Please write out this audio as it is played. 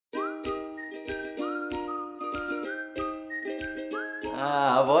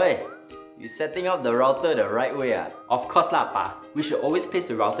Ah, boy. You setting up the router the right way, ah? Of course lah, Pa. We should always place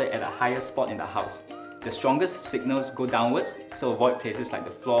the router at a higher spot in the house. The strongest signals go downwards, so avoid places like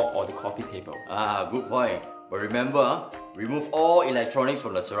the floor or the coffee table. Ah, good point. But remember, remove all electronics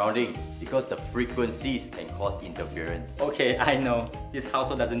from the surrounding because the frequencies can cause interference. Okay, I know. This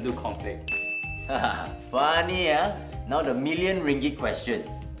household doesn't do conflict. Funny, huh? Now the million ringgit question.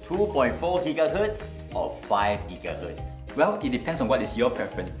 2.4 gigahertz or 5 gigahertz? Well, it depends on what is your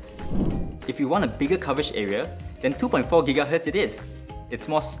preference. If you want a bigger coverage area, then 2.4 gigahertz it is. It's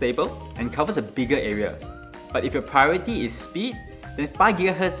more stable and covers a bigger area. But if your priority is speed, then 5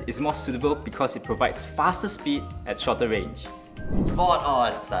 gigahertz is more suitable because it provides faster speed at shorter range. Spot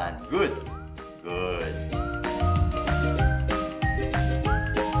on, son. Good. Good.